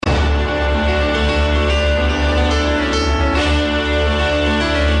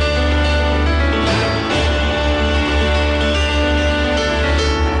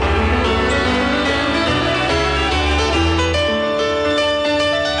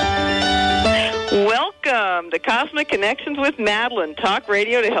the Cosmic Connections with Madeline, talk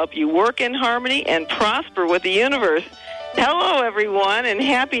radio to help you work in harmony and prosper with the universe. Hello, everyone, and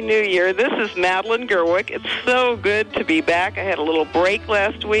Happy New Year. This is Madeline Gerwick. It's so good to be back. I had a little break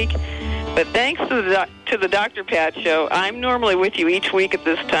last week, but thanks to the Dr. Pat Show, I'm normally with you each week at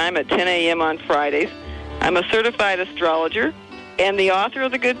this time at 10 a.m. on Fridays. I'm a certified astrologer and the author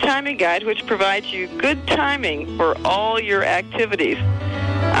of the Good Timing Guide, which provides you good timing for all your activities.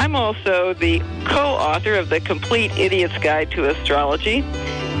 I'm also the co-author of the Complete Idiot's Guide to Astrology,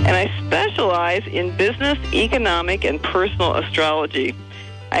 and I specialize in business, economic, and personal astrology.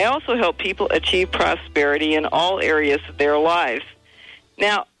 I also help people achieve prosperity in all areas of their lives.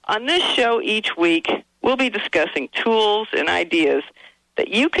 Now, on this show each week, we'll be discussing tools and ideas that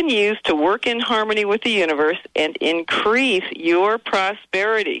you can use to work in harmony with the universe and increase your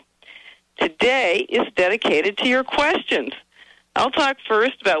prosperity. Today is dedicated to your questions. I'll talk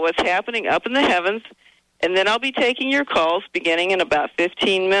first about what's happening up in the heavens, and then I'll be taking your calls beginning in about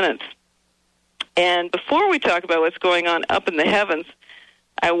 15 minutes. And before we talk about what's going on up in the heavens,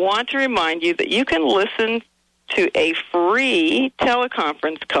 I want to remind you that you can listen to a free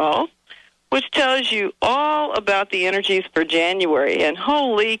teleconference call which tells you all about the energies for January. And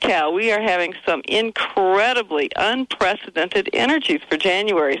holy cow, we are having some incredibly unprecedented energies for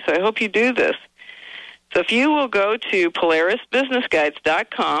January, so I hope you do this. So if you will go to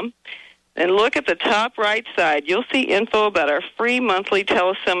PolarisBusinessGuides.com and look at the top right side, you'll see info about our free monthly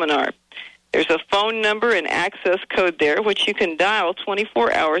teleseminar. There's a phone number and access code there, which you can dial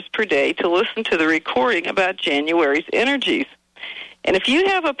 24 hours per day to listen to the recording about January's energies. And if you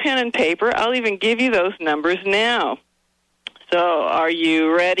have a pen and paper, I'll even give you those numbers now. So are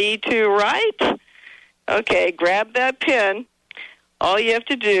you ready to write? Okay, grab that pen. All you have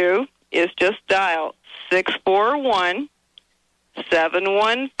to do is just dial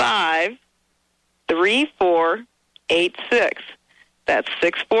 641-715-3486. That's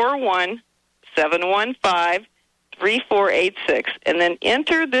 641-715-3486. And then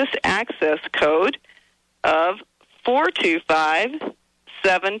enter this access code of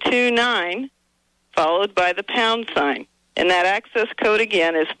 425-729, followed by the pound sign. And that access code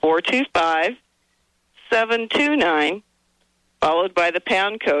again is 425-729, followed by the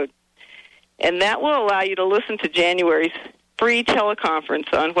pound code. And that will allow you to listen to January's free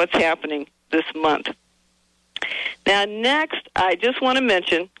teleconference on what's happening this month. Now, next, I just want to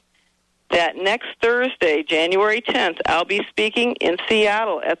mention that next Thursday, January 10th, I'll be speaking in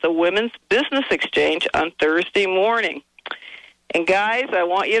Seattle at the Women's Business Exchange on Thursday morning. And guys, I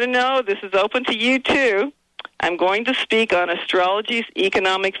want you to know this is open to you too. I'm going to speak on astrology's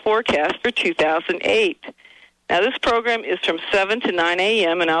economic forecast for 2008. Now, this program is from 7 to 9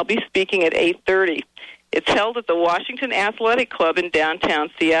 a.m., and I'll be speaking at 8:30. It's held at the Washington Athletic Club in downtown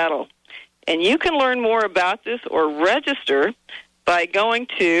Seattle. And you can learn more about this or register by going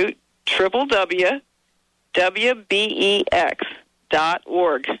to www.wbex.org.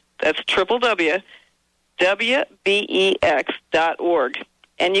 That's www.wbex.org.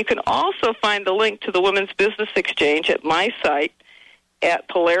 And you can also find the link to the Women's Business Exchange at my site at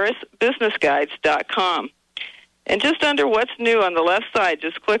PolarisBusinessGuides.com. And just under what's new on the left side,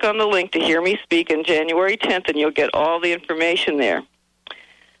 just click on the link to hear me speak on January 10th, and you'll get all the information there.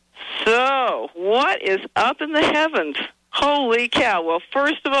 So, what is up in the heavens? Holy cow. Well,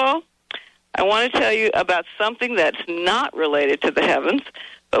 first of all, I want to tell you about something that's not related to the heavens,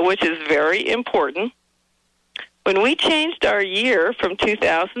 but which is very important. When we changed our year from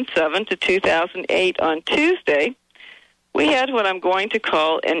 2007 to 2008 on Tuesday, we had what I'm going to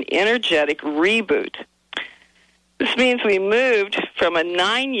call an energetic reboot. This means we moved from a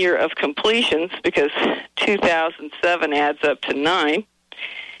 9-year of completions, because 2007 adds up to 9.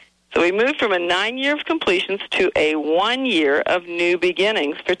 So we moved from a 9-year of completions to a 1 year of new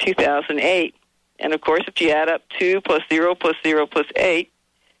beginnings for 2008. And, of course, if you add up 2 plus 0 plus 0 plus 8,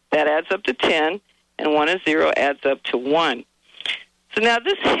 that adds up to 10, and 1 and 0 adds up to 1. So now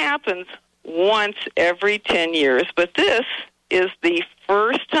this happens once every 10 years, but this is the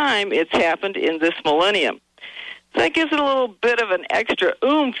first time it's happened in this millennium. So that gives it a little bit of an extra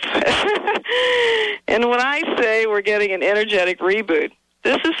oomph. And when I say we're getting an energetic reboot,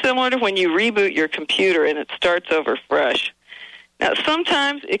 this is similar to when you reboot your computer and it starts over fresh. Now,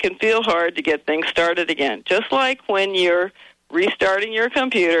 sometimes it can feel hard to get things started again, just like when you're restarting your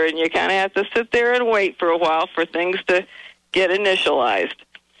computer and you kind of have to sit there and wait for a while for things to get initialized.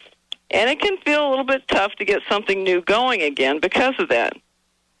 And it can feel a little bit tough to get something new going again because of that.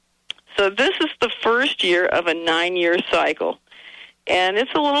 So this is the first year of a 9-year cycle. And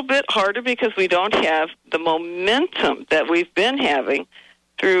it's a little bit harder because we don't have the momentum that we've been having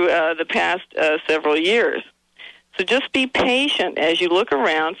through the past several years. So just be patient as you look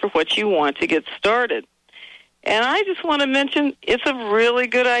around for what you want to get started. And I just want to mention it's a really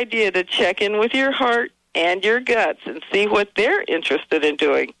good idea to check in with your heart and your guts and see what they're interested in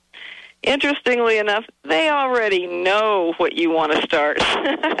doing. Interestingly enough, they already know what you want to start.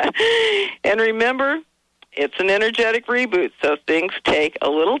 And remember, it's an energetic reboot, so things take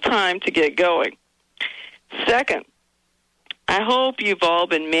a little time to get going. Second, I hope you've all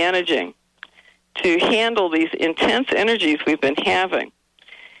been managing to handle these intense energies we've been having.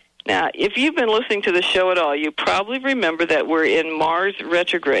 Now, if you've been listening to the show at all, you probably remember that we're in Mars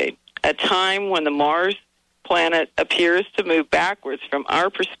retrograde, a time when the Mars planet appears to move backwards from our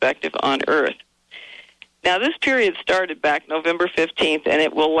perspective on Earth. Now, this period started back November 15th, and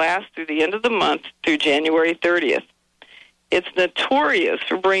it will last through the end of the month through January 30th. It's notorious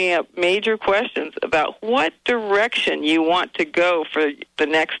for bringing up major questions about what direction you want to go for the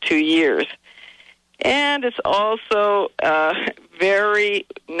next 2 years. And it's also very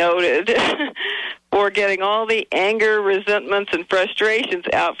noted for getting all the anger, resentments, and frustrations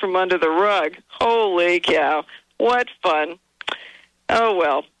out from under the rug. Holy cow, what fun. Oh,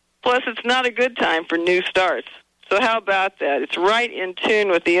 well. Plus, it's not a good time for new starts. So how about that? It's right in tune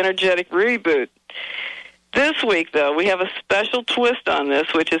with the energetic reboot. This week, though, we have a special twist on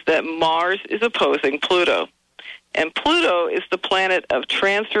this, which is that Mars is opposing Pluto. And Pluto is the planet of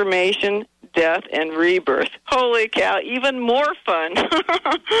transformation, death, and rebirth. Holy cow, even more fun.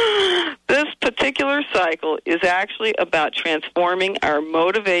 This particular cycle is actually about transforming our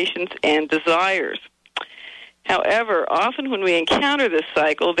motivations and desires. However, often when we encounter this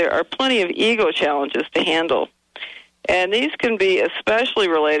cycle, there are plenty of ego challenges to handle. And these can be especially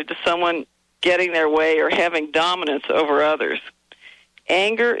related to someone getting their way or having dominance over others.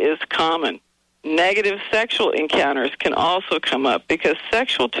 Anger is common. Negative sexual encounters can also come up because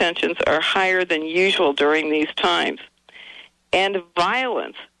sexual tensions are higher than usual during these times. And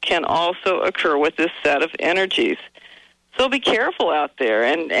violence can also occur with this set of energies. So be careful out there.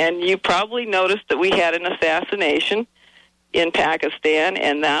 And you probably noticed that we had an assassination in Pakistan,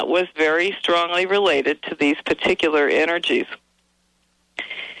 and that was very strongly related to these particular energies.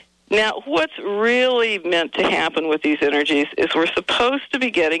 Now, what's really meant to happen with these energies is we're supposed to be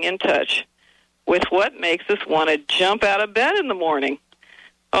getting in touch with what makes us want to jump out of bed in the morning.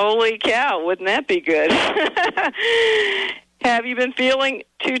 Holy cow, wouldn't that be good? Have you been feeling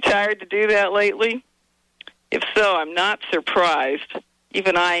too tired to do that lately? If so, I'm not surprised.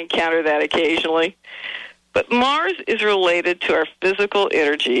 Even I encounter that occasionally. But Mars is related to our physical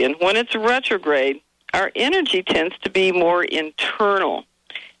energy, and when it's retrograde, our energy tends to be more internal,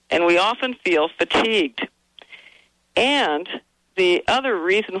 and we often feel fatigued. And the other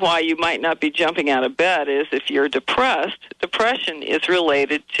reason why you might not be jumping out of bed is if you're depressed. Depression is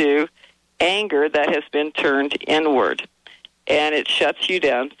related to anger that has been turned inward, and it shuts you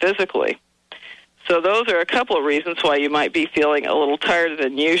down physically. So those are a couple of reasons why you might be feeling a little tired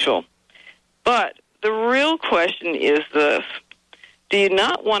than usual. But the real question is this. Do you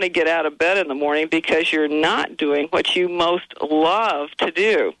not want to get out of bed in the morning because you're not doing what you most love to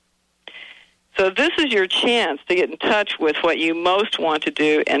do? So this is your chance to get in touch with what you most want to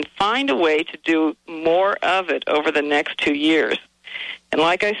do and find a way to do more of it over the next 2 years. And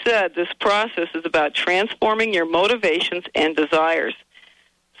like I said, this process is about transforming your motivations and desires.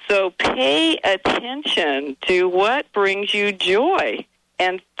 So pay attention to what brings you joy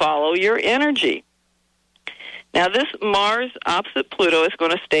and follow your energy. Now, this Mars opposite Pluto is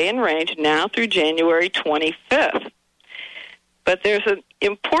going to stay in range now through January 25th. But there's an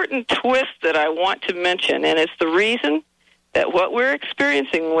important twist that I want to mention, and it's the reason that what we're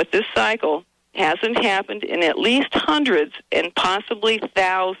experiencing with this cycle hasn't happened in at least hundreds and possibly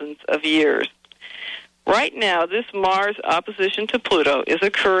thousands of years. Right now, this Mars opposition to Pluto is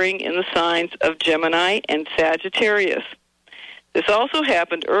occurring in the signs of Gemini and Sagittarius. This also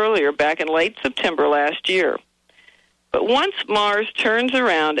happened earlier, back in late September last year. But once Mars turns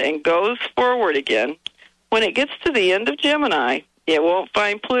around and goes forward again, when it gets to the end of Gemini, it won't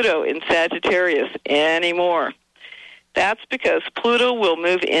find Pluto in Sagittarius anymore. That's because Pluto will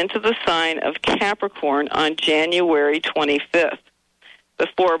move into the sign of Capricorn on January 25th,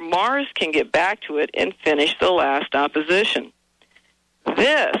 before Mars can get back to it and finish the last opposition.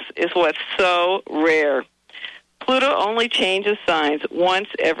 This is what's so rare. Pluto only changes signs once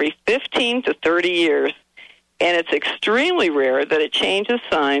every 15 to 30 years, and it's extremely rare that it changes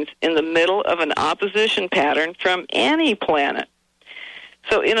signs in the middle of an opposition pattern from any planet.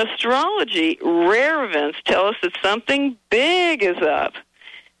 So in astrology, rare events tell us that something big is up.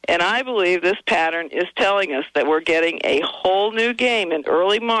 And I believe this pattern is telling us that we're getting a whole new game in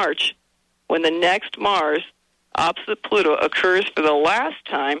early March when the next Mars opposite Pluto occurs for the last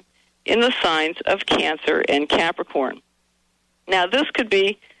time in the signs of Cancer and Capricorn. Now, this could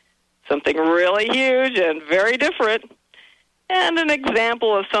be something really huge and very different. And an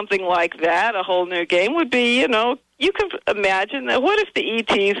example of something like that, a whole new game, would be, you can imagine that what if the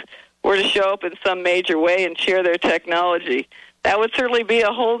ETs were to show up in some major way and share their technology? That would certainly be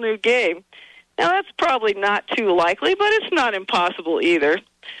a whole new game. Now, that's probably not too likely, but it's not impossible either.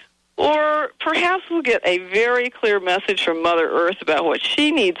 Or perhaps we'll get a very clear message from Mother Earth about what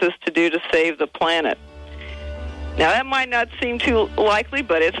she needs us to do to save the planet. Now, that might not seem too likely,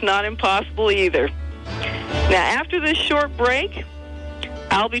 but it's not impossible either. Now, after this short break,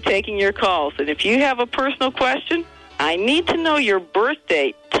 I'll be taking your calls. And if you have a personal question, I need to know your birth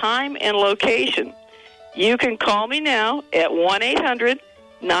date, time, and location. You can call me now at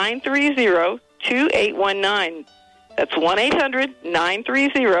 1-800-930-2819. That's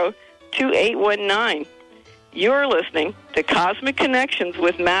 1-800-930-2819. You're listening to Cosmic Connections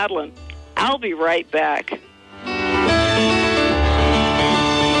with Madeline. I'll be right back.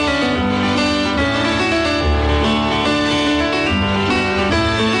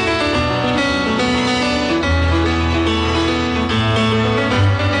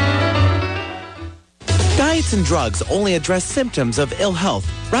 Diets and drugs only address symptoms of ill health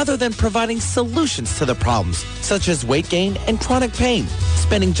rather than providing solutions to the problems, such as weight gain and chronic pain.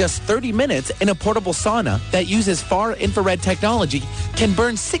 Spending just 30 minutes in a portable sauna that uses far-infrared technology can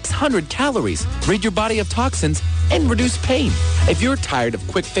burn 600 calories, rid your body of toxins, and reduce pain. If you're tired of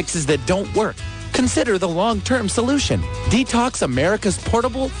quick fixes that don't work, consider the long-term solution. Detox America's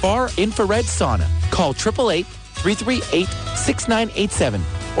portable far-infrared sauna. Call 888-338-6987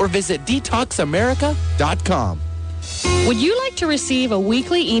 or visit detoxamerica.com. Would you like to receive a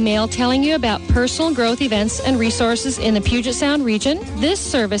weekly email telling you about personal growth events and resources in the Puget Sound region? This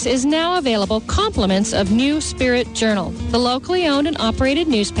service is now available compliments of New Spirit Journal, the locally owned and operated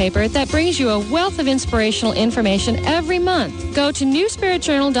newspaper that brings you a wealth of inspirational information every month. Go to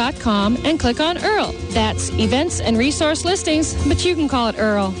newspiritjournal.com and click on Earl. That's events and resource listings, but you can call it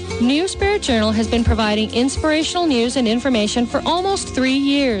Earl. New Spirit Journal has been providing inspirational news and information for almost 3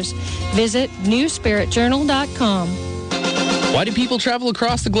 years. Visit newspiritjournal.com. Why do people travel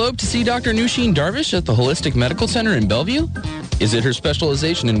across the globe to see Dr. Nusheen Darvish at the Holistic Medical Center in Bellevue? Is it her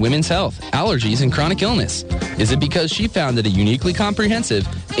specialization in women's health, allergies, and chronic illness? Is it because she founded a uniquely comprehensive,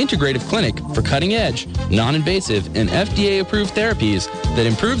 integrative clinic for cutting-edge, non-invasive, and FDA-approved therapies that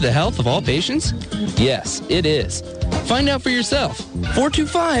improve the health of all patients? Yes, it is. Find out for yourself.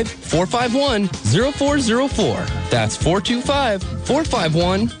 425-451-0404. That's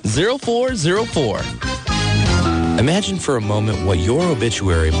 425-451-0404. Imagine for a moment what your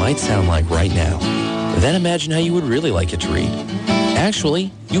obituary might sound like right now. Then imagine how you would really like it to read.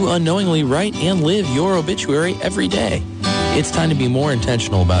 Actually, you unknowingly write and live your obituary every day. It's time to be more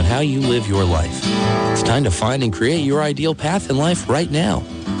intentional about how you live your life. It's time to find and create your ideal path in life right now.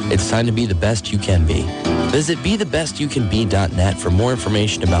 It's time to be the best you can be. Visit BeTheBestYouCanBe.net for more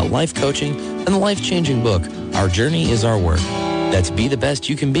information about life coaching and the life-changing book, Our Journey is Our Work. That's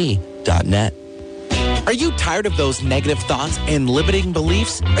BeTheBestYouCanBe.net. Are you tired of those negative thoughts and limiting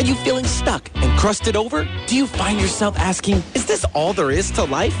beliefs? Are you feeling stuck and crusted over? Do you find yourself asking, is this all there is to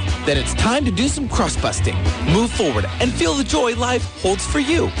life? Then it's time to do some crust busting. Move forward and feel the joy life holds for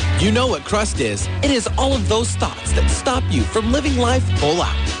you. You know what crust is. It is all of those thoughts that stop you from living life full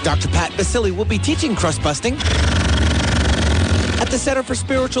out. Dr. Pat Basile will be teaching crust busting at the Center for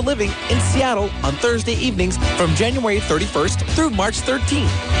Spiritual Living in Seattle on Thursday evenings from January 31st through March 13th.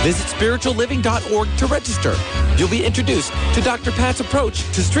 Visit spiritualliving.org to register. You'll be introduced to Dr. Pat's approach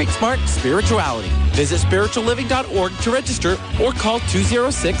to street smart spirituality. Visit spiritualliving.org to register or call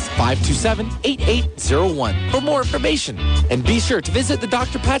 206-527-8801 for more information. And be sure to visit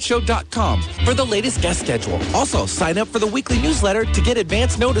thedrpatshow.com for the latest guest schedule. Also, sign up for the weekly newsletter to get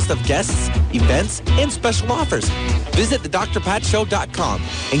advance notice of guests, events, and special offers. Visit thedrpatshow.com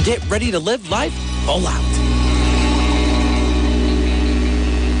and get ready to live life full out.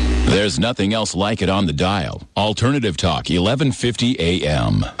 There's nothing else like it on the dial. Alternative Talk, 1150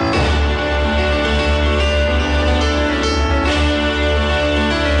 AM.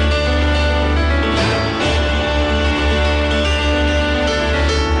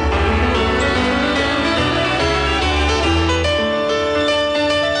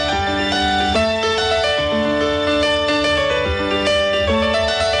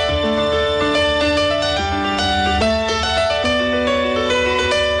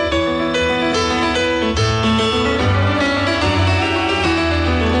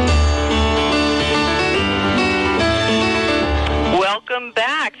 Welcome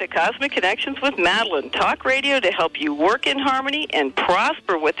back to Cosmic Connections with Madeline, talk radio to help you work in harmony and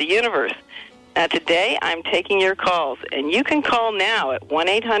prosper with the universe. Now, today I'm taking your calls, and you can call now at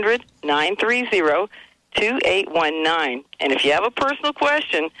 1-800-930-2819. And if you have a personal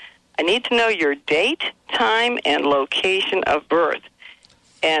question, I need to know your date, time, and location of birth.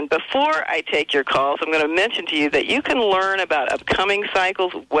 And before I take your calls, I'm going to mention to you that you can learn about upcoming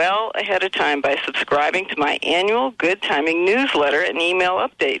cycles well ahead of time by subscribing to my annual Good Timing newsletter and email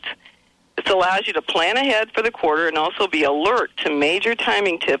updates. This allows you to plan ahead for the quarter and also be alert to major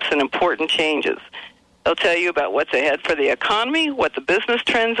timing tips and important changes. They'll tell you about what's ahead for the economy, what the business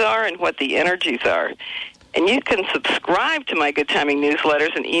trends are, and what the energies are. And you can subscribe to my Good Timing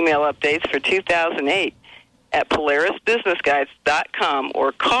newsletters and email updates for 2008 at PolarisBusinessGuides.com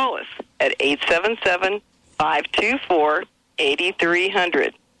or call us at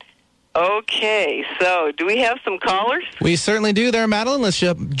 877-524-8300. Okay, so do we have some callers? We certainly do there, Madeline. Let's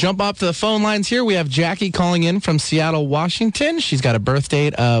jump off to the phone lines here. We have Jackie calling in from Seattle, Washington. She's got a birth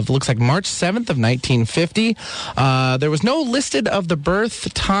date of, looks like March 7th of 1950. There was no listed of the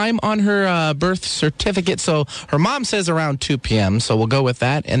birth time on her birth certificate, so her mom says around 2 p.m., so we'll go with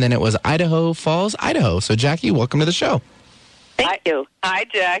that. And then it was Idaho Falls, Idaho. So, Jackie, welcome to the show. Thank you. Hi,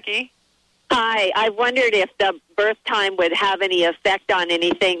 Jackie. Hi. I wondered if the birth time would have any effect on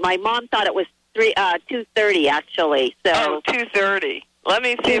anything. My mom thought it was 2:30 actually. So 2:30. Let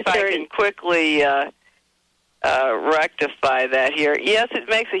me see if I can quickly rectify that here. Yes, it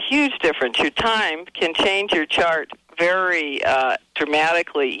makes a huge difference. Your time can change your chart very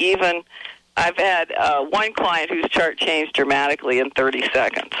dramatically. Even I've had one client whose chart changed dramatically in 30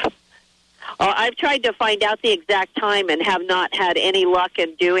 seconds. I've tried to find out the exact time and have not had any luck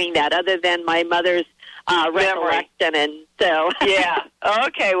in doing that other than my mother's recollection. And so, yeah.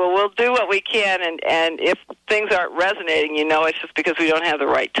 Okay, well, we'll do what we can, and if things aren't resonating, it's just because we don't have the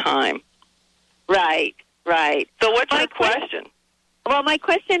right time. Right. So what's your question? Well, my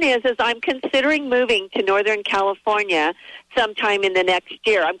question is I'm considering moving to Northern California sometime in the next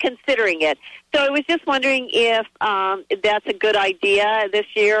year. I'm considering it. So I was just wondering if that's a good idea this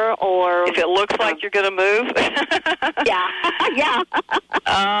year, or if it looks like you're going to move. Yeah.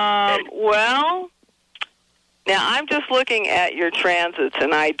 Well, now I'm just looking at your transits,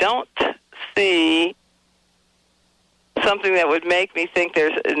 and I don't see something that would make me think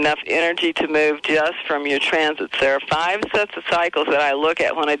there's enough energy to move just from your transits. There are 5 sets of cycles that I look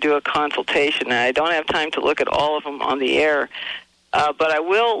at when I do a consultation, and I don't have time to look at all of them on the air. But I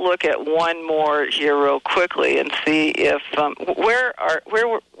will look at one more here real quickly and see if where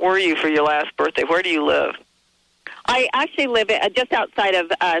were you for your last birthday? Where do you live? I actually live just outside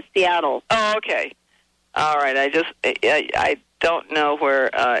of Seattle. Oh, okay. All right. I don't know where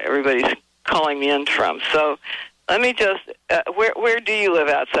everybody's calling me in from. So let me just where do you live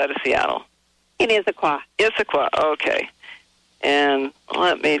outside of Seattle? In Issaquah. Issaquah. Okay. And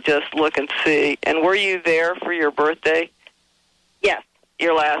let me just look and see. And were you there for your birthday? Yes.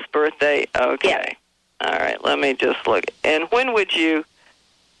 Your last birthday? Okay. Yes. All right, let me just look. And when would you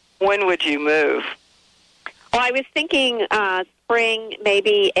move? Well, I was thinking spring,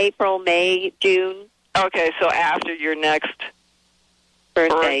 maybe April, May, June. Okay, so after your next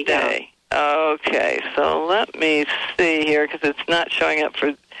birthday. Yeah. Okay, so let me see here, because it's not showing up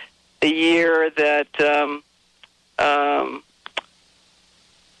for the year that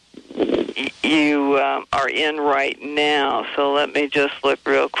you are in right now. So let me just look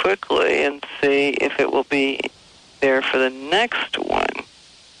real quickly and see if it will be there for the next one.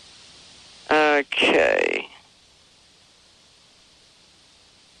 Okay.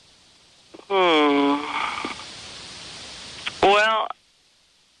 Well,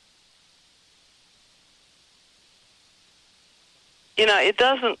 it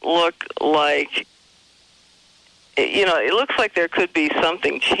doesn't look like, it looks like there could be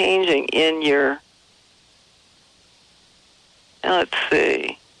something changing in your, let's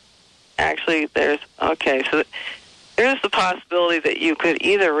see. Actually, so there's the possibility that you could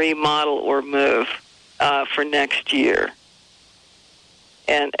either remodel or move for next year.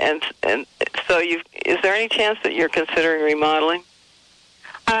 And so is there any chance that you're considering remodeling?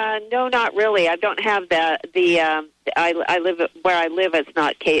 No, not really. I don't have that. I live where I live. It's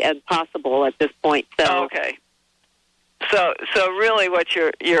not possible at this point. So okay. So really, what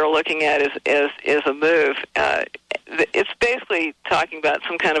you're looking at is a move. It's basically talking about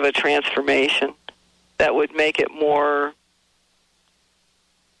some kind of a transformation that would make it more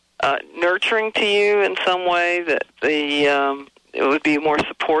nurturing to you in some way. That it would be more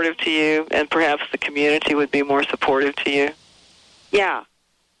supportive to you, and perhaps the community would be more supportive to you. Yeah.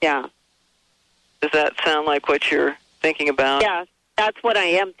 Does that sound like what you're thinking about? Yeah. That's what I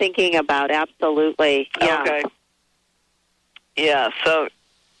am thinking about, absolutely. Yeah. Okay. Yeah, so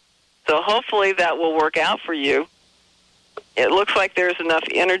hopefully that will work out for you. It looks like there's enough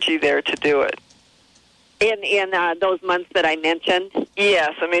energy there to do it. In those months that I mentioned?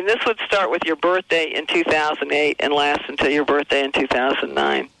 Yes. I mean, this would start with your birthday in 2008 and last until your birthday in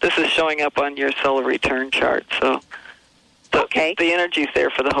 2009. This is showing up on your solar return chart, so okay. The energy's there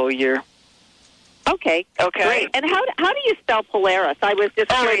for the whole year. Okay. Okay. Great. And how do you spell Polaris? I was just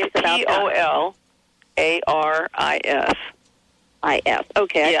curious about that. Polaris. I-S.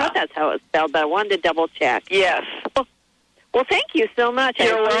 Okay, I thought that's how it's spelled, but I wanted to double check. Yes. Well, thank you so much.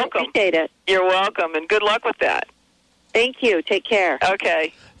 You're I welcome. appreciate it. You're welcome, and good luck with that. Thank you. Take care.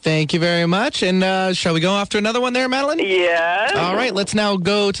 Okay. Thank you very much. And shall we go after another one there, Madeline? Yes. All right, let's now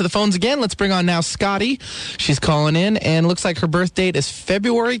go to the phones again. Let's bring on now Scotty. She's calling in, and looks like her birth date is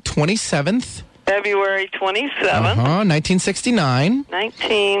February 27th. February 27th. 1969.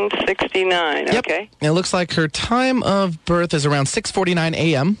 1969, Yep. okay. It looks like her time of birth is around 6:49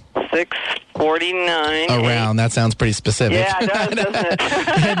 a.m. 6:49. Around. That sounds pretty specific. Yeah, it does, doesn't it?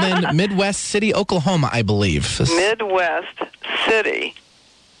 And then Midwest City, Oklahoma, I believe. Midwest City,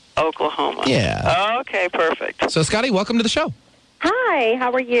 Oklahoma. Yeah. Okay, perfect. So, Scotty, welcome to the show. Hi,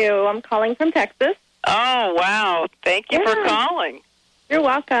 how are you? I'm calling from Texas. Oh, wow. Thank you for calling. You're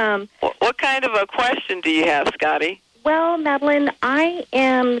welcome. What kind of a question do you have, Scotty? Well, Madeline, I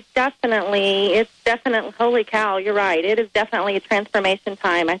am definitely, holy cow, you're right. It is definitely a transformation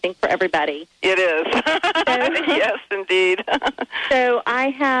time, I think, for everybody. It is. Yes, indeed. So I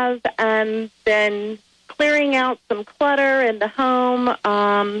have been clearing out some clutter in the home.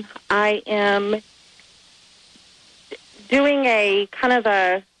 I am doing a kind of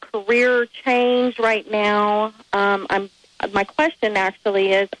a career change right now. My question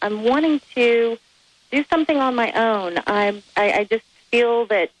actually is I'm wanting to do something on my own. I just feel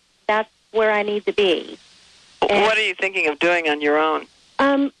that that's where I need to be. And what are you thinking of doing on your own?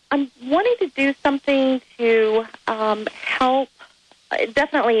 I'm wanting to do something to help,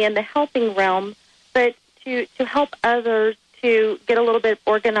 definitely in the helping realm, but to help others to get a little bit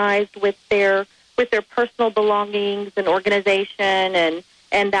organized with their personal belongings and organization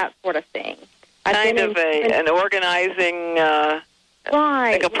and that sort of thing. Kind of an organizing,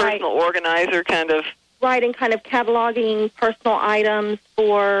 like a personal organizer kind of. Right, and kind of cataloging personal items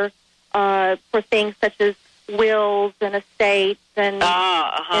for things such as wills and estates and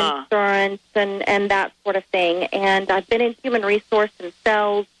insurance and that sort of thing. And I've been in human resource and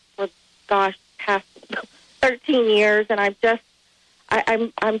sales for past 13 years, and I'm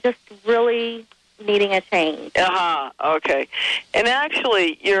just really needing a change. Okay. And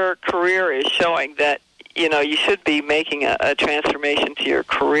actually, your career is showing that you should be making a transformation to your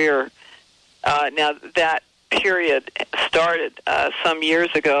career. Now, that period started some years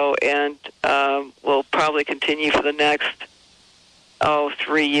ago and will probably continue for the next,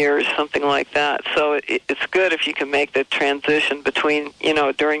 3 years, something like that. So it's good if you can make the transition between,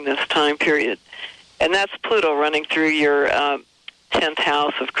 during this time period. And that's Pluto running through your 10th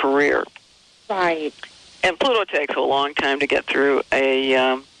house of career. Right. And Pluto takes a long time to get through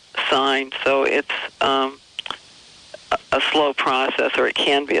a sign, so it's a slow process, or it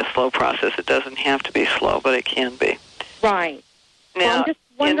can be a slow process. It doesn't have to be slow, but it can be. Right. Now,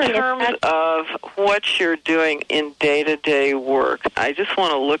 well, in terms of what you're doing in day-to-day work, I just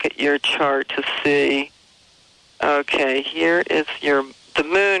want to look at your chart to see. Okay, here is the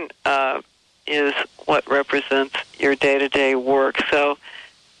moon is what represents your day-to-day work. So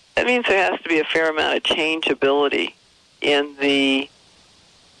that means there has to be a fair amount of changeability in the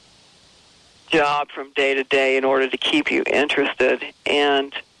job from day to day in order to keep you interested.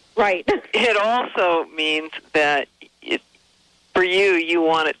 And right. It also means that for you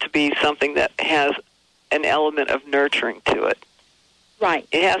want it to be something that has an element of nurturing to it. Right.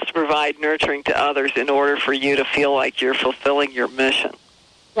 It has to provide nurturing to others in order for you to feel like you're fulfilling your mission.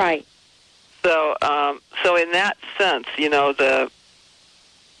 Right. So in that sense, the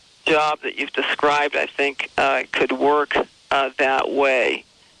job that you've described, I think, could work that way.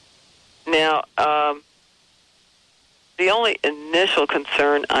 Now, the only initial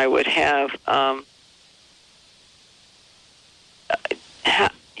concern I would have,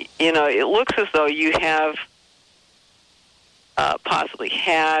 it looks as though you have possibly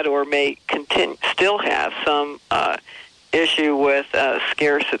had or may still have some issue with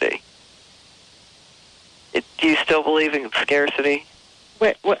scarcity. Do you still believe in scarcity?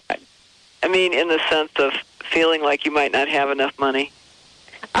 What? I mean, in the sense of feeling like you might not have enough money.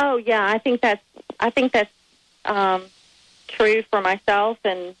 Oh yeah, I think that's true for myself,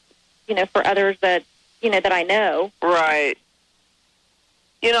 and for others that that I know. Right.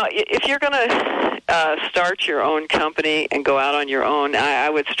 if you're going to start your own company and go out on your own, I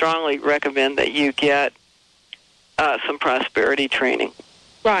would strongly recommend that you get some prosperity training.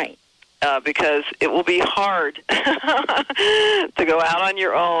 Right. Because it will be hard to go out on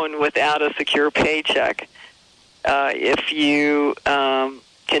your own without a secure paycheck if you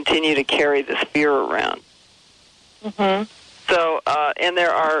continue to carry this fear around. Mm-hmm. So, and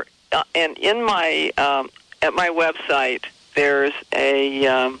there are, and in my at my website, there's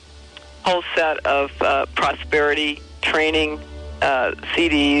a whole set of prosperity training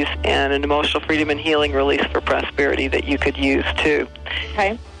CDs and an emotional freedom and healing release for prosperity that you could use too.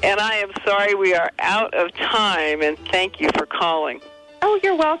 Okay. And I am sorry we are out of time, and thank you for calling. Oh,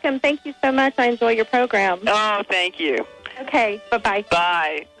 you're welcome. Thank you so much. I enjoy your program. Oh, thank you. Okay. Bye-bye.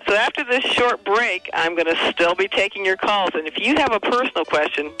 Bye. So after this short break, I'm going to still be taking your calls. And if you have a personal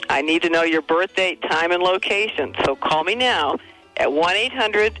question, I need to know your birth date, time, and location. So call me now at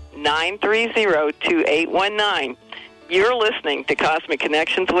 1-800-930-2819. You're listening to Cosmic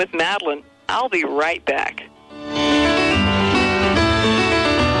Connections with Madeline. I'll be right back.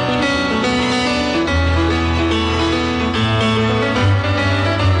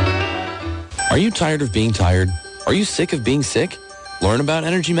 Are you tired of being tired? Are you sick of being sick? Learn about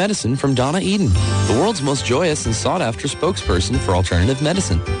energy medicine from Donna Eden, the world's most joyous and sought-after spokesperson for alternative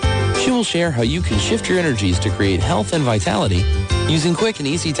medicine. She will share how you can shift your energies to create health and vitality using quick and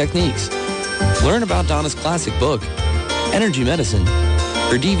easy techniques. Learn about Donna's classic book, Energy Medicine,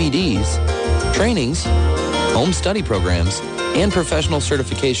 her DVDs, trainings, home study programs, and professional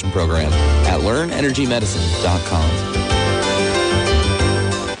certification program at learnenergymedicine.com.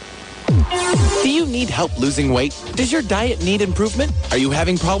 Do you need help losing weight? Does your diet need improvement? Are you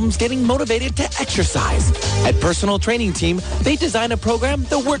having problems getting motivated to exercise? At Personal Training Team, they design a program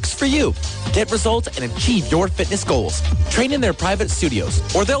that works for you. Get results and achieve your fitness goals. Train in their private studios,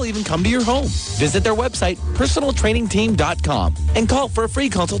 or they'll even come to your home. Visit their website, personaltrainingteam.com, and call for a free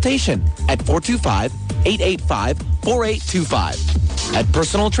consultation at 425-885-4825. At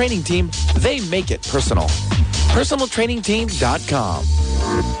Personal Training Team, they make it personal. personaltrainingteam.com.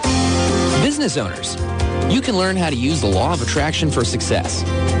 Business owners, you can learn how to use the law of attraction for success,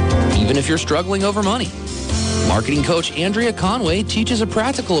 even if you're struggling over money. Marketing coach Andrea Conway teaches a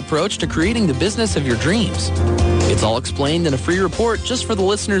practical approach to creating the business of your dreams. It's all explained in a free report just for the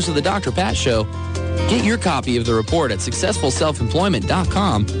listeners of the Dr. Pat Show. Get your copy of the report at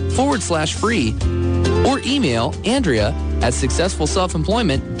successfulselfemployment.com/free or email Andrea at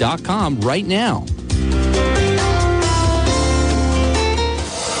successfulselfemployment.com right now.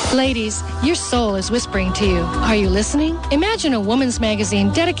 Ladies, your soul is whispering to you. Are you listening? Imagine a woman's magazine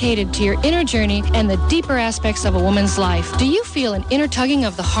dedicated to your inner journey and the deeper aspects of a woman's life. Do you feel an inner tugging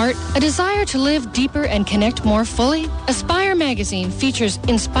of the heart, a desire to live deeper and connect more fully? Aspire magazine features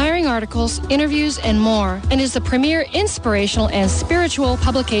inspiring articles, interviews, and more, and is the premier inspirational and spiritual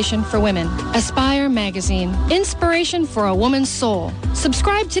publication for women. Aspire magazine, inspiration for a woman's soul.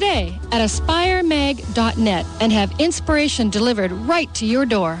 Subscribe today at aspiremag.net and have inspiration delivered right to your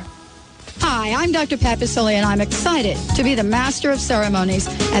door. Hi, I'm Dr. Pat Basilli, and I'm excited to be the Master of Ceremonies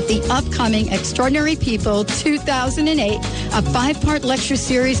at the upcoming Extraordinary People 2008, a 5-part lecture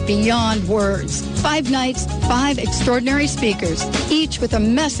series beyond words. 5 nights, 5 extraordinary speakers, each with a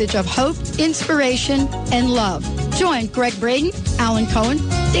message of hope, inspiration, and love. Join Greg Braden, Alan Cohen,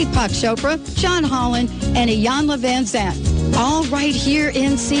 Deepak Chopra, John Holland, and Iyanla Van Zandt. All right here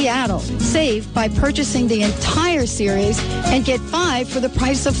in Seattle. Save by purchasing the entire series and get 5 for the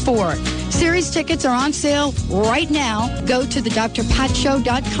price of 4. Series tickets are on sale right now. Go to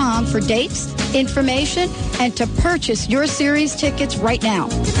thedrpatshow.com for dates, information, and to purchase your series tickets right now.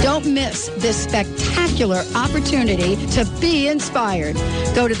 Don't miss this spectacular opportunity to be inspired.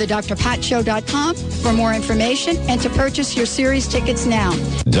 Go to thedrpatshow.com for more information and to purchase your series tickets now.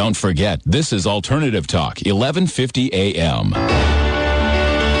 Don't forget, this is Alternative Talk, 1150 a.m.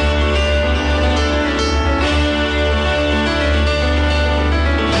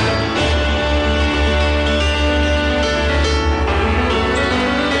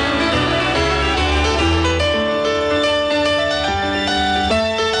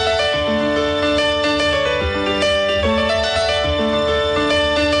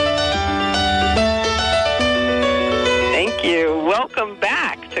 Welcome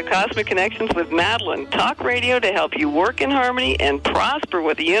back to Cosmic Connections with Madeline, talk radio to help you work in harmony and prosper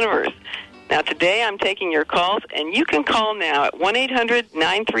with the universe. Now, today I'm taking your calls, and you can call now at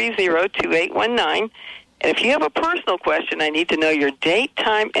 1-800-930-2819. And if you have a personal question, I need to know your date,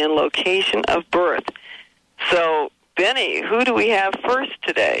 time, and location of birth. So Benny, who do we have first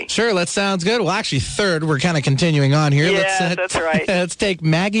today? Sure, that sounds good. Well, actually, third. We're kind of continuing on here. Yeah, that's right. Let's take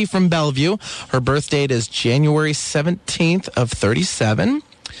Maggie from Bellevue. Her birth date is January 17th of 37.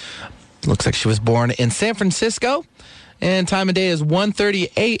 Looks like she was born in San Francisco. And time of day is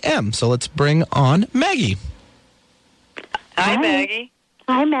 1:30 a.m. So let's bring on Maggie. Hi, Maggie.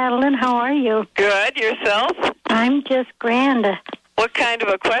 Hi, Madeline. How are you? Good. Yourself? I'm just grand. What kind of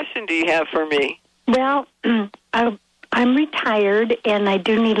a question do you have for me? Well, I'm retired, and I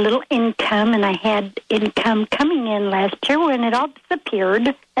do need a little income, and I had income coming in last year when it all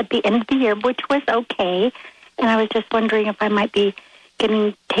disappeared at the end of the year, which was okay. And I was just wondering if I might be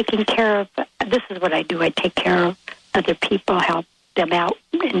taken care of. This is what I do. I take care of other people, help them out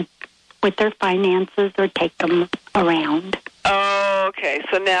with their finances or take them around. Oh, okay.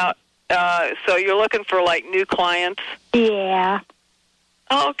 So now, so you're looking for, like, new clients? Yeah.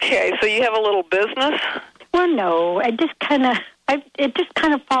 Okay. So you have a little business? Well, no. It just kind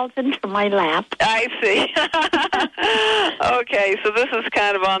of falls into my lap. I see. Okay. So this is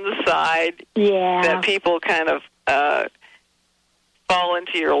kind of on the side. Yeah. That people kind of fall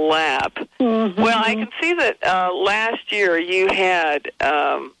into your lap. Mm-hmm. Well, I can see that last year you had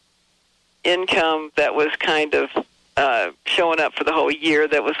income that was kind of showing up for the whole year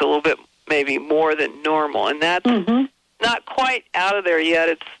that was a little bit maybe more than normal, and that's not quite out of there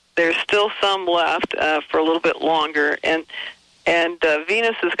yet. There's still some left for a little bit longer, and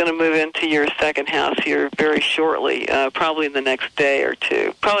Venus is going to move into your second house here very shortly, probably in the next day or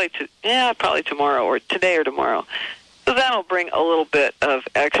two, probably tomorrow or today or tomorrow. So that'll bring a little bit of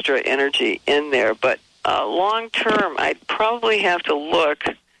extra energy in there. But long term, I'd probably have to look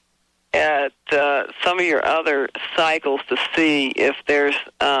at some of your other cycles to see if there's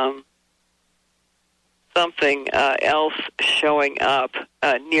something else showing up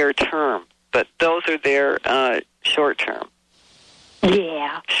near term. But those are their short term.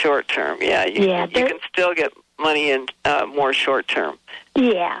 Yeah. Short term, yeah. You can still get money in more short term.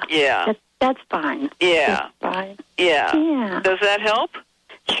 Yeah. Yeah. That's fine. Yeah. That's fine. Yeah. Yeah. Does that help?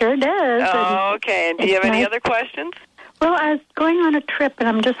 Sure does. Oh, okay. And do you have any other questions? Well, I was going on a trip, and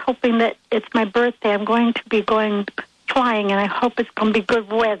I'm just hoping that it's my birthday. I'm going to be going flying, and I hope it's going to be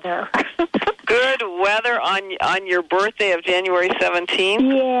good weather. Good weather on your birthday of January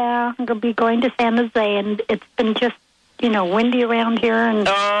 17th? Yeah. I'm going to be going to San Jose, and it's been just, windy around here. And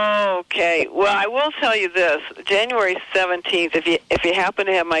okay. Well, I will tell you this. January 17th, if you happen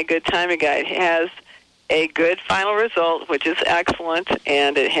to have my Good Timing Guide, has a good final result, which is excellent,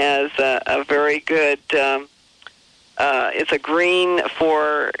 and it has a very good, it's a green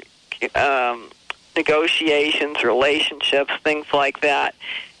for negotiations, relationships, things like that.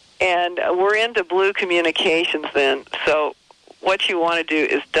 And we're into blue communications then, so what you want to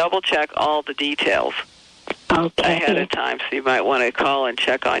do is double-check all the details. Okay. Ahead of time, so you might want to call and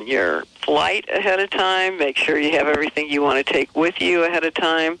check on your flight ahead of time, make sure you have everything you want to take with you ahead of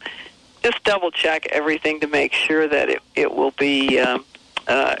time. Just double-check everything to make sure that it will be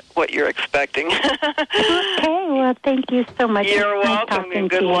what you're expecting. Okay, well, thank you so much. You're welcome, and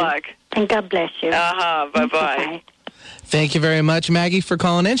good luck. And God bless you. Bye-bye. Bye. Thank you very much, Maggie, for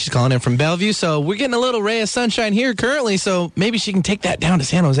calling in. She's calling in from Bellevue. So we're getting a little ray of sunshine here currently, so maybe she can take that down to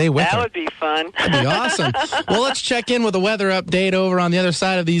San Jose with her. That would be fun. That'd be awesome. Well, let's check in with a weather update over on the other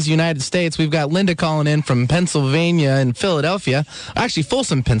side of these United States. We've got Linda calling in from Pennsylvania and Philadelphia. Actually,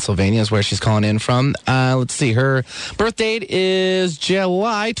 Folsom, Pennsylvania is where she's calling in from. Let's see. Her birth date is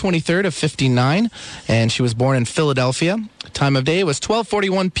July 23rd of 59, and she was born in Philadelphia. Time of day was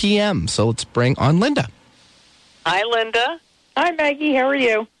 12:41 p.m., so let's bring on Linda. Hi, Linda. Hi, Maggie. How are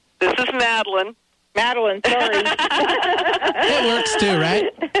you? This is Madeline. Madeline, sorry. It works too,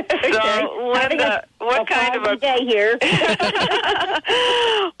 right? So, Linda, what kind of a day here?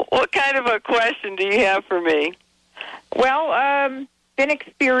 What kind of a question do you have for me? Well, been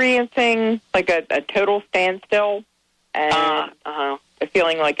experiencing like a total standstill, and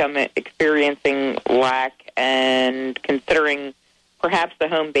feeling like I'm experiencing lack and considering perhaps a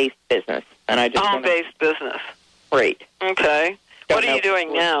home-based business. And I just home-based business. Great. Okay. What are you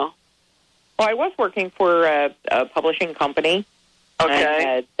doing now? Well, I was working for a publishing company.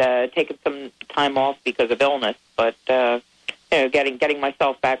 Okay. I had taken some time off because of illness, but getting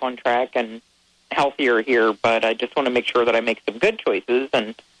myself back on track and healthier here. But I just want to make sure that I make some good choices.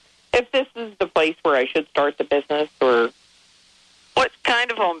 And if this is the place where I should start the business, or what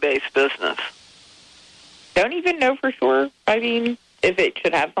kind of home-based business? Don't even know for sure. I mean, if it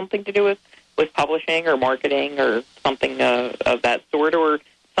should have something to do with publishing or marketing or something of that sort, or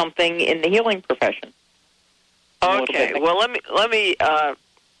something in the healing profession. Okay. Well, let me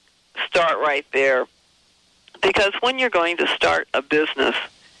start right there. Because when you're going to start a business,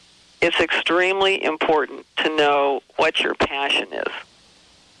 it's extremely important to know what your passion is.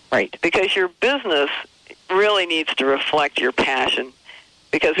 Right. Because your business really needs to reflect your passion.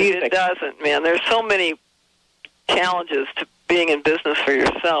 Because if it doesn't, man, there's so many challenges to being in business for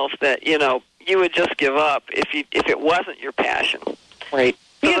yourself that, you know, you would just give up if it wasn't your passion. Right.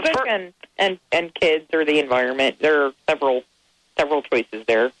 So music and kids or the environment. There are several choices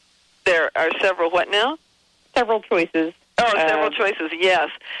there. There are several what now? Several choices. Oh, several choices, yes.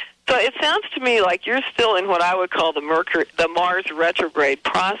 So it sounds to me like you're still in what I would call the Mars retrograde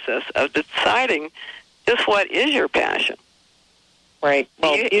process of deciding just what is your passion. Right.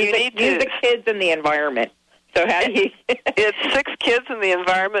 Well, you music, kids, and the environment. So how do you... It's 6 kids in the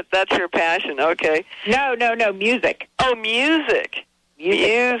environment. That's your passion. Okay. No. Music. Oh, music.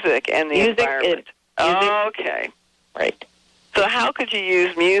 Music and the environment. Okay. Right. So how could you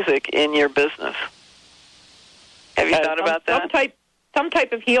use music in your business? Have you thought about that? Some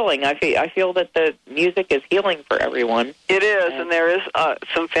type of healing. I feel that the music is healing for everyone. It is, and there is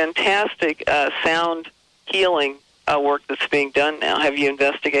some fantastic sound healing work that's being done now. Have you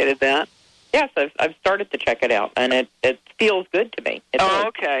investigated that? Yes, I've started to check it out, and it feels good to me.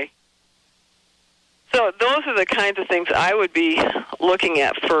 Okay. So those are the kinds of things I would be looking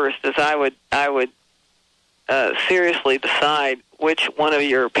at first, as I would seriously decide which one of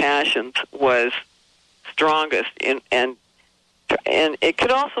your passions was strongest, and it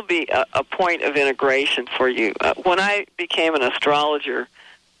could also be a point of integration for you. When I became an astrologer,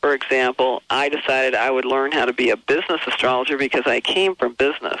 for example, I decided I would learn how to be a business astrologer because I came from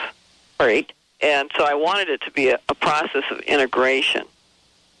business. Right. And so I wanted it to be a process of integration.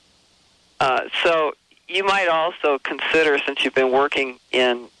 So you might also consider, since you've been working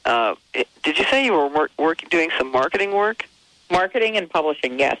in, did you say you were doing some marketing work? Marketing and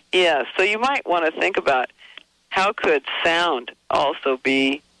publishing, yes. Yeah, so you might want to think about how could sound also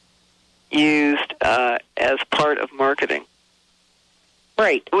be used as part of marketing.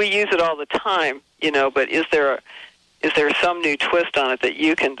 Right. We use it all the time, you know, but is there some new twist on it that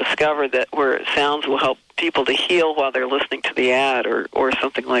you can discover that where sounds will help people to heal while they're listening to the ad or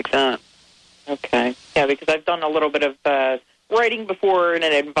something like that? Okay. Yeah, because I've done a little bit of writing before, and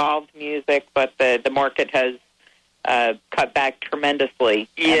it involved music, but the market has cut back tremendously.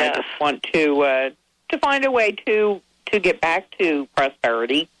 Yes. And I just want to find a way to get back to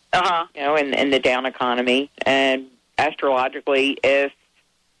prosperity, you know, in the down economy, and astrologically, if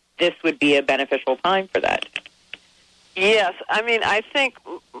this would be a beneficial time for that. Yes, I mean, I think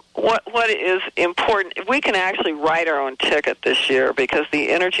what is important, we can actually write our own ticket this year because the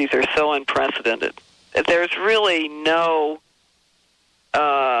energies are so unprecedented. There's really no,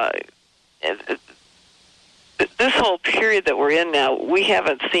 this whole period that we're in now, we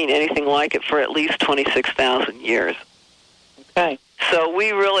haven't seen anything like it for at least 26,000 years. Okay. So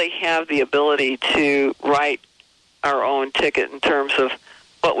we really have the ability to write our own ticket in terms of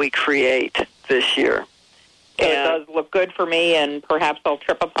what we create this year. So it does look good for me, and perhaps I'll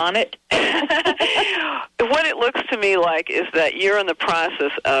trip upon it. What it looks to me like is that you're in the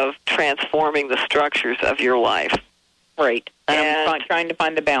process of transforming the structures of your life. Right. And I'm trying to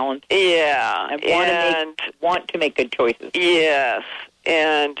find the balance. Yeah. I want to make good choices. Yes.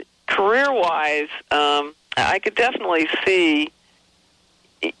 And career-wise, I could definitely see,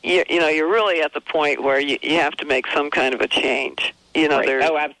 you know, you're really at the point where you have to make some kind of a change. You know, right.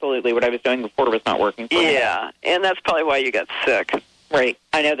 Oh, absolutely. What I was doing before was not working for me. Yeah, and that's probably why you got sick. Right.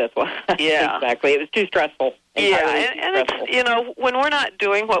 I know that's why. Yeah. Exactly. It was too stressful. Yeah, and it's, you know, when we're not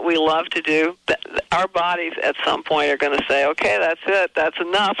doing what we love to do, our bodies at some point are going to say, okay, that's it. That's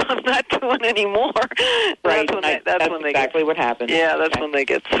enough. I'm not doing any more. Right. That's when they exactly what happens. Yeah, that's when they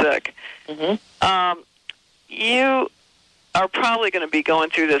get sick. Mm-hmm. You are probably going to be going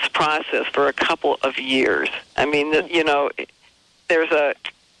through this process for a couple of years. I mean, you know, there's a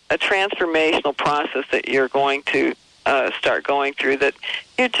transformational process that you're going to start going through that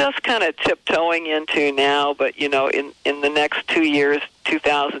you're just kind of tiptoeing into now, but, you know, in the next 2 years,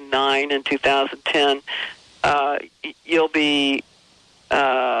 2009 and 2010, you'll be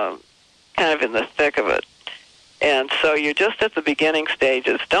kind of in the thick of it. And so you're just at the beginning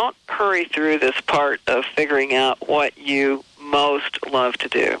stages. Don't hurry through this part of figuring out what you most love to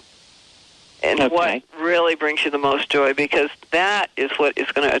do and what really brings you the most joy, because that is what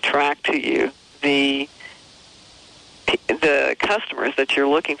is going to attract to you the customers that you're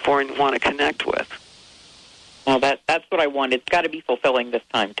looking for and want to connect with. Well, that's what I want. It's got to be fulfilling this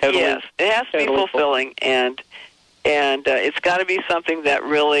time. Totally. Yes, it has to be fulfilling, and it's got to be something that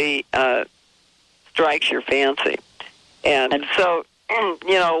really strikes your fancy. And so,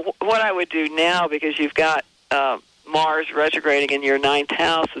 you know, what I would do now, because you've got Mars retrograding in your 9th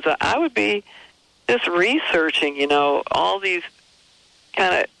house, is that I would be just researching, all these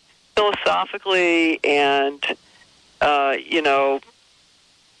kind of philosophically and,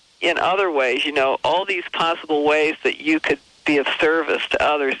 in other ways, all these possible ways that you could be of service to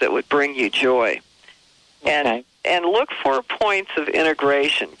others that would bring you joy. Okay. And look for points of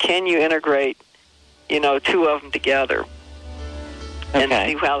integration. Can you integrate, two of them together? And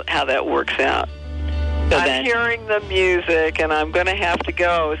see how that works out. So I'm hearing the music, and I'm going to have to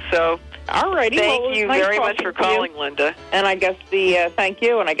go. So, alrighty. Thank you very much for calling, Linda. And I guess thank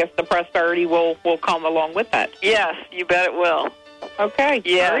you, and I guess the prosperity will come along with that. Yes, you bet it will. Okay.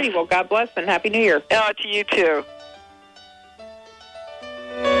 Yes. Alrighty. Well, God bless and Happy New Year. Oh, to you too.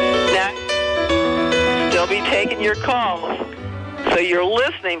 Now, still be taking your calls. So you're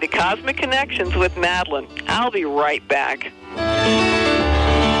listening to Cosmic Connections with Madeline. I'll be right back.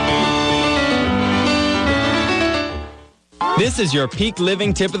 This is your Peak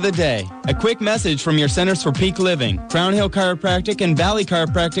Living Tip of the Day. A quick message from your Centers for Peak Living, Crown Hill Chiropractic and Valley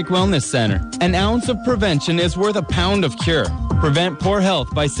Chiropractic Wellness Center. An ounce of prevention is worth a pound of cure. Prevent poor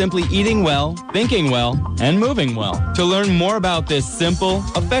health by simply eating well, thinking well, and moving well. To learn more about this simple,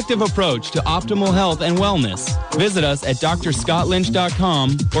 effective approach to optimal health and wellness, visit us at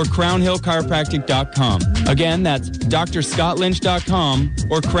drscottlynch.com or crownhillchiropractic.com. Again, that's drscottlynch.com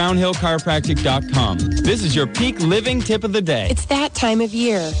or crownhillchiropractic.com. This is your Peak Living Tip of the Day. It's that time of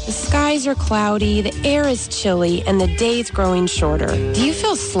year. The skies are cloudy, the air is chilly, and the day's growing shorter. Do you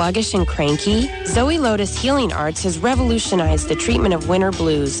feel sluggish and cranky? Zoe Lotus Healing Arts has revolutionized the treatment of winter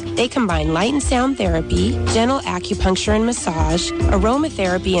blues. They combine light and sound therapy, gentle acupuncture and massage,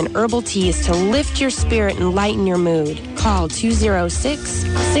 aromatherapy, and herbal teas to lift your spirit and lighten your mood. Call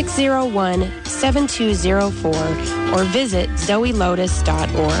 206-601-7204 or visit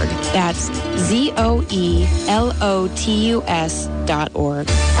zoelotus.org. That's ZOELOTUS.org.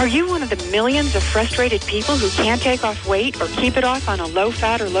 Are you one of the millions of frustrated people who can't take off weight or keep it off on a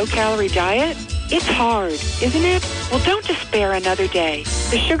low-fat or low-calorie diet? It's hard, isn't it? Well, don't despair another day.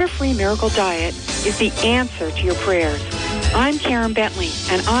 The Sugar-Free Miracle Diet is the answer to your prayers. I'm Karen Bentley,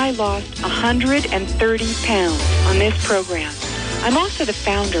 and I lost 130 pounds on this program. I'm also the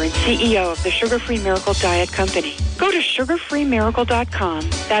founder and CEO of the Sugar-Free Miracle Diet Company. Go to sugarfreemiracle.com,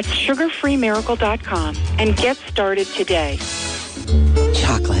 that's sugarfreemiracle.com, and get started today.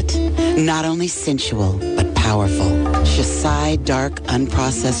 Chocolate. Not only sensual, but powerful. Shasai Dark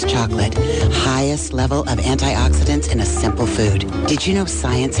Unprocessed Chocolate. Highest level of antioxidants in a simple food. Did you know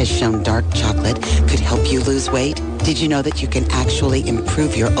science has shown dark chocolate could help you lose weight? Did you know that you can actually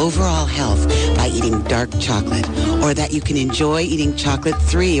improve your overall health by eating dark chocolate? Or that you can enjoy eating chocolate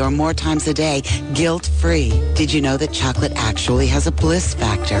 3 or more times a day, guilt-free? Did you know that chocolate actually has a bliss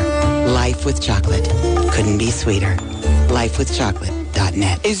factor? Life with chocolate. Couldn't be sweeter.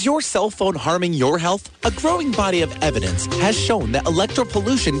 LifeWithChocolate.net. Is your cell phone harming your health? A growing body of evidence has shown that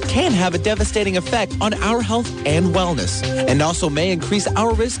electropollution can have a devastating effect on our health and wellness, and also may increase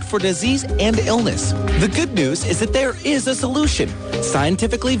our risk for disease and illness. The good news is that there is a solution.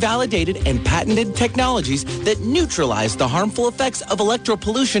 Scientifically validated and patented technologies that neutralize the harmful effects of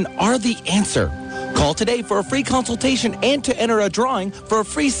electropollution are the answer. Call today for a free consultation and to enter a drawing for a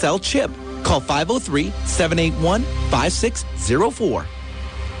free cell chip. Call 503-781-5604.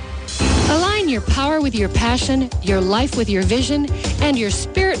 Align your power with your passion, your life with your vision, and your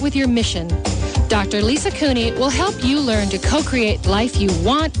spirit with your mission. Dr. Lisa Cooney will help you learn to co-create life you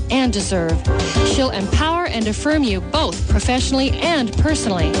want and deserve. She'll empower and affirm you both professionally and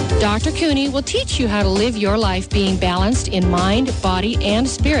personally. Dr. Cooney will teach you how to live your life being balanced in mind, body, and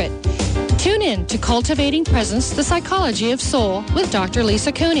spirit. Tune in to Cultivating Presence, the Psychology of Soul with Dr.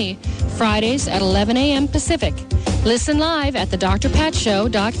 Lisa Cooney, Fridays at 11 a.m. Pacific. Listen live at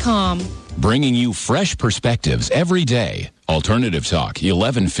thedrpatshow.com. Bringing you fresh perspectives every day. Alternative Talk,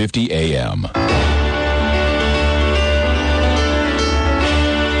 1150 a.m.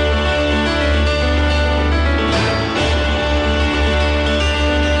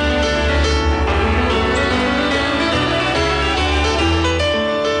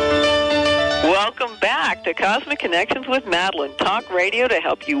 Welcome back to Cosmic Connections with Madeline. Talk radio to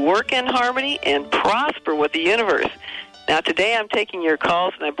help you work in harmony and prosper with the universe. Now, today I'm taking your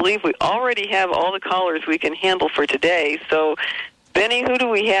calls, and I believe we already have all the callers we can handle for today. So, Benny, who do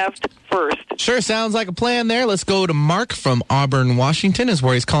we have first? Sure, sounds like a plan there. Let's go to Mark from Auburn, Washington, is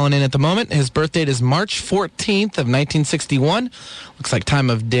where he's calling in at the moment. His birth date is March 14th of 1961. Looks like time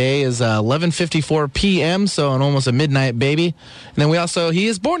of day is 11:54 p.m., so an almost a midnight baby. And then he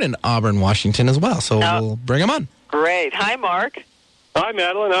is born in Auburn, Washington as well, so we'll bring him on. Great. Hi, Mark. Hi,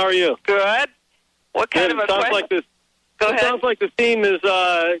 Madeline. How are you? Good. What kind of a question? Go ahead. It sounds like the theme is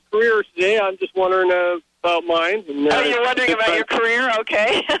careers today. I'm just wondering about mine. And, you're wondering about your career?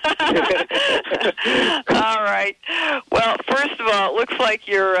 Okay. All right. Well, first of all, it looks like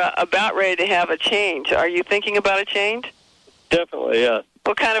you're about ready to have a change. Are you thinking about a change? Definitely, yeah.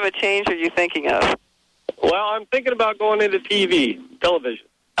 What kind of a change are you thinking of? Well, I'm thinking about going into television.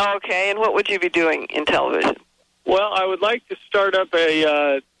 Okay, and what would you be doing in television? Well, I would like to start up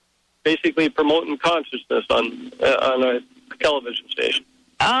basically promoting consciousness on a television station.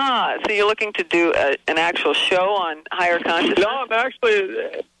 So you're looking to do an actual show on higher consciousness? No, I'm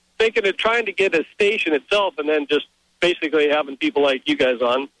actually thinking of trying to get a station itself and then just basically having people like you guys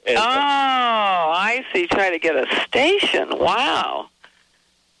on. And, I see. Trying to get a station. Wow.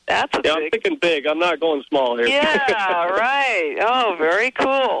 That's a big... I'm thinking big. I'm not going small here. Yeah, right. Oh, very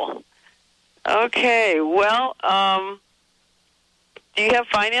cool. Okay, well, do you have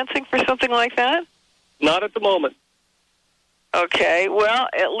financing for something like that? Not at the moment. Okay, well,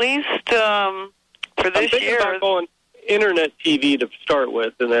 at least for this year... I'm about going internet TV to start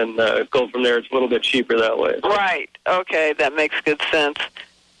with, and then go from there. It's a little bit cheaper that way. Right. Okay, that makes good sense.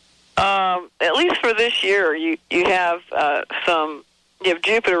 At least for this year, you have you have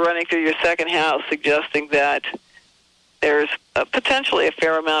Jupiter running through your second house, suggesting that there's potentially a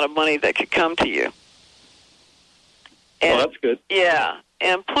fair amount of money that could come to you. And, that's good. Yeah,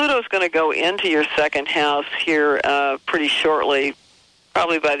 and Pluto's going to go into your second house here pretty shortly,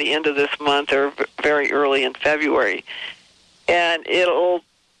 probably by the end of this month or very early in February. And it'll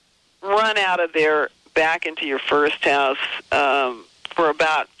run out of there back into your first house for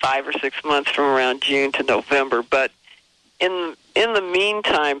about 5 or 6 months from around June to November. But in the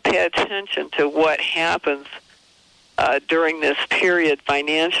meantime, pay attention to what happens during this period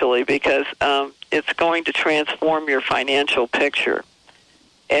financially, because it's going to transform your financial picture.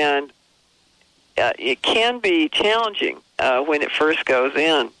 And it can be challenging when it first goes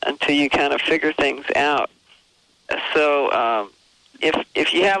in until you kind of figure things out. So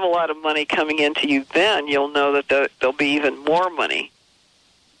if you have a lot of money coming into you then, you'll know that there'll be even more money.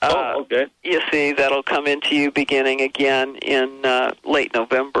 Okay. You see, that'll come into you beginning again in late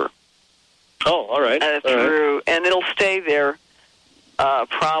November. Oh, all right. And it'll stay there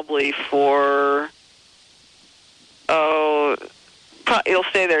probably for, it'll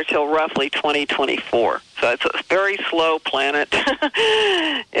stay there till roughly 2024. So it's a very slow planet.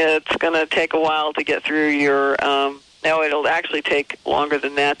 It's going to take a while to get through your, no, it'll actually take longer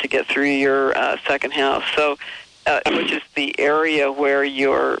than that to get through your second house. So, which is the area where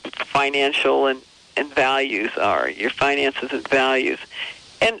your financial and values are, your finances and values.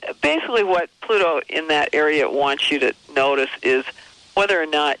 And basically what Pluto in that area wants you to notice is whether or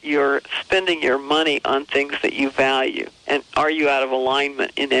not you're spending your money on things that you value, and are you out of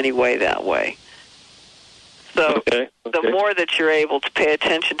alignment in any way that way. So the more that you're able to pay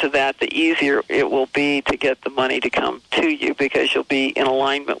attention to that, the easier it will be to get the money to come to you, because you'll be in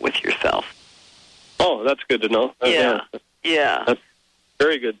alignment with yourself. Oh, that's good to know. Yeah. That's a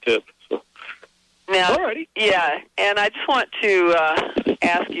very good tip. So. Now, alrighty. Yeah, and I just want to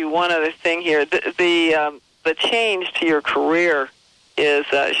ask you one other thing here. The change to your career is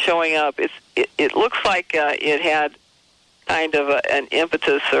showing up. It looks like it had kind of an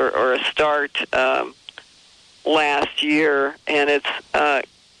impetus or a start last year, and it's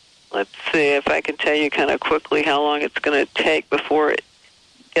let's see if I can tell you kind of quickly how long it's going to take before it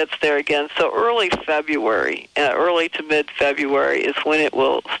gets there again. So early February, early to mid-February is when it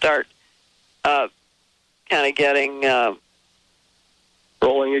will start kind of getting...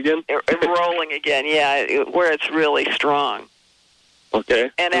 rolling again? Rolling again, yeah, where it's really strong.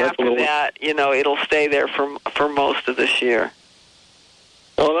 Okay. And after that, it'll stay there for most of this year.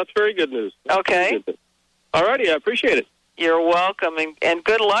 Oh, that's very good news. Okay. All righty, I appreciate it. You're welcome, and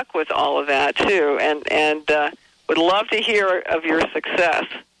good luck with all of that, too. And would love to hear of your success.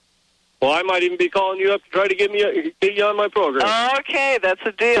 Well, I might even be calling you up to try to get you on my program. Okay, that's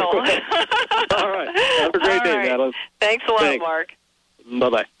a deal. All right. Have a great day, Madeline. Thanks a lot, Mark.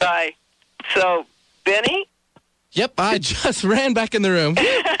 Bye-bye. Bye. So, Benny? Yep, I just ran back in the room.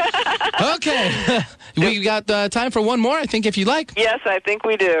 Okay. We got time for one more, I think, if you like. Yes, I think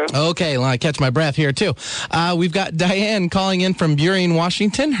we do. Okay, well, I catch my breath here, too. We've got Diane calling in from Burien,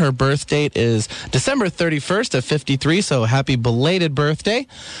 Washington. Her birth date is December 31st of 53, so happy belated birthday.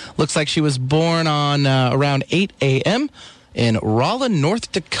 Looks like she was born on around 8 a.m. in Rollin,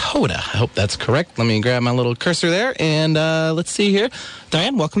 North Dakota. I hope that's correct. Let me grab my little cursor there, and let's see here.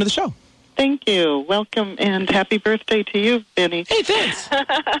 Diane, welcome to the show. Thank you. Welcome, and happy birthday to you, Benny. Hey, thanks.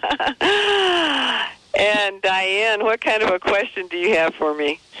 And Diane, what kind of a question do you have for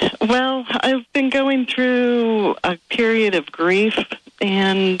me? Well, I've been going through a period of grief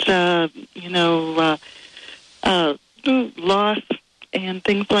and, loss and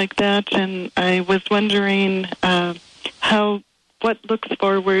things like that, and I was wondering what looks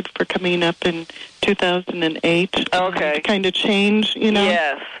forward for coming up in 2008. Okay. Kind of change,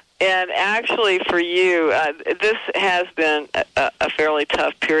 Yes. And actually for you, this has been a fairly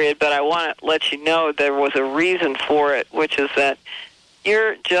tough period, but I want to let you know there was a reason for it, which is that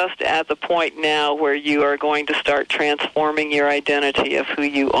you're just at the point now where you are going to start transforming your identity of who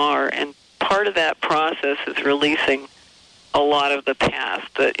you are, and part of that process is releasing a lot of the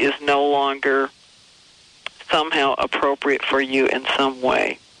past that is no longer somehow appropriate for you in some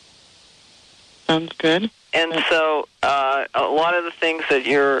way. Sounds good. And so a lot of the things that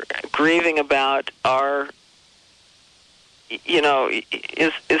you're grieving about are,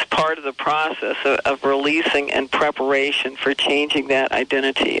 is part of the process of releasing and preparation for changing that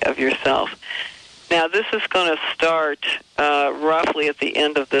identity of yourself. Now, this is going to start roughly at the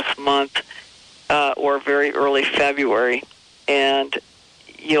end of this month or very early February, and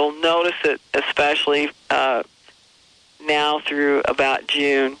you'll notice it especially now through about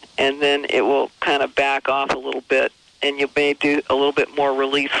June, and then it will kind of back off a little bit, and you may do a little bit more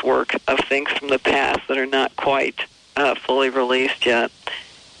release work of things from the past that are not quite fully released yet.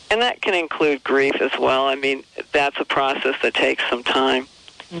 And that can include grief as well. I mean, that's a process that takes some time.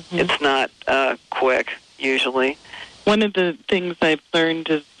 Mm-hmm. It's not quick, usually. One of the things I've learned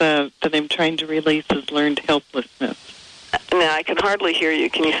is that I'm trying to release is learned helplessness. Now, I can hardly hear you.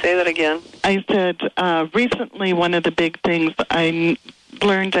 Can you say that again? I said recently one of the big things I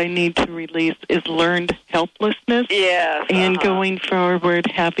learned I need to release is learned helplessness. Yes. And going forward,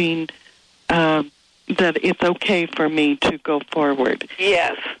 having that it's okay for me to go forward.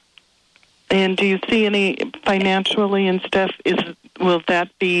 Yes. And do you see any financially and stuff? Will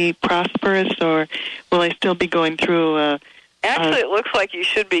that be prosperous, or will I still be going through Actually, it looks like you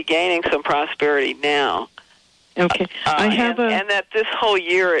should be gaining some prosperity now. Okay. And that this whole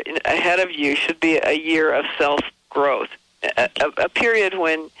year ahead of you should be a year of self-growth, a period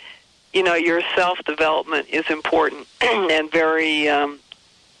when, your self-development is important and very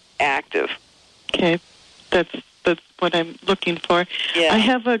active. Okay. That's what I'm looking for. Yeah. I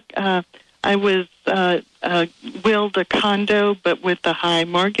have I was willed a condo, but with a high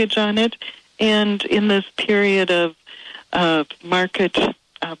mortgage on it, and in this period of market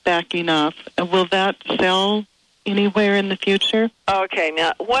backing off, will that sell anywhere in the future? Okay,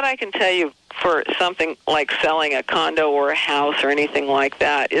 now what I can tell you for something like selling a condo or a house or anything like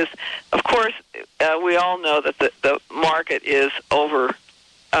that is, of course, we all know that the market is over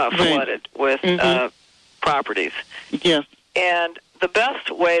flooded with properties. Yes. And the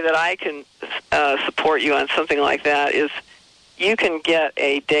best way that I can support you on something like that is you can get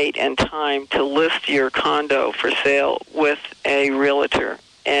a date and time to list your condo for sale with a realtor,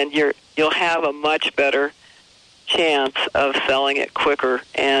 and you'll have a much better chance of selling it quicker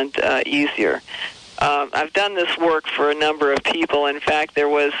and easier. I've done this work for a number of people. In fact, there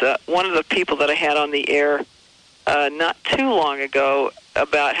was one of the people that I had on the air not too long ago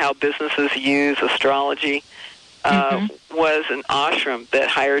about how businesses use astrology was an ashram that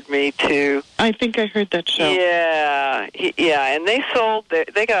hired me to... I think I heard that show. Yeah, and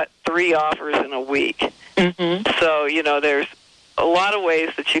they got 3 offers in a week. Mm-hmm. So, there's a lot of ways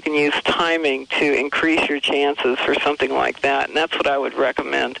that you can use timing to increase your chances for something like that, and that's what I would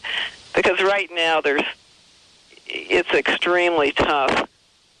recommend. Because right now it's extremely tough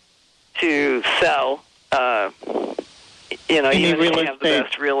to sell, even if you have the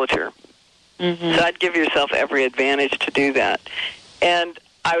best realtor. Mm-hmm. So I'd give yourself every advantage to do that. And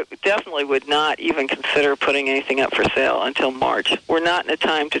I definitely would not even consider putting anything up for sale until March. We're not in a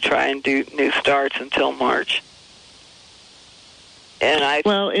time to try and do new starts until March. And I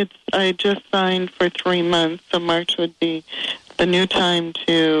just signed for 3 months, so March would be the new time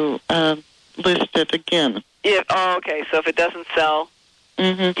to list it again. Yeah. Oh, okay. So if it doesn't sell,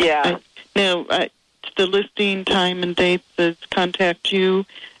 yeah. The listing time and dates is contact you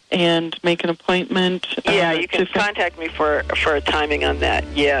and make an appointment. Yeah, you can contact me for a timing on that.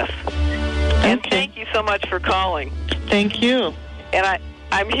 Yes. Okay. And thank you so much for calling. Thank you. And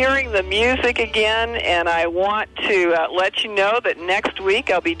I'm hearing the music again, and I want to let you know that next week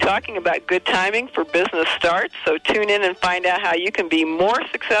I'll be talking about good timing for business starts. So tune in and find out how you can be more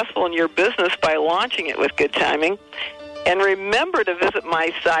successful in your business by launching it with good timing. And remember to visit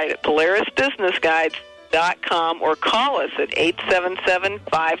my site at PolarisBusinessGuides.com or call us at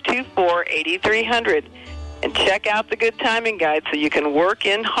 877-524-8300. And And check out the Good Timing Guide so you can work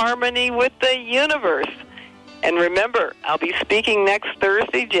in harmony with the universe. And remember, I'll be speaking next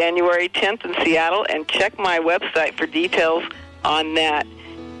Thursday, January 10th in Seattle, and check my website for details on that.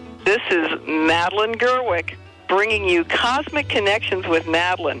 This is Madeline Gerwick bringing you Cosmic Connections with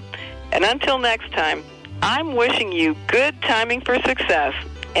Madeline. And until next time, I'm wishing you good timing for success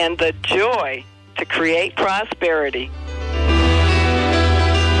and the joy to create prosperity.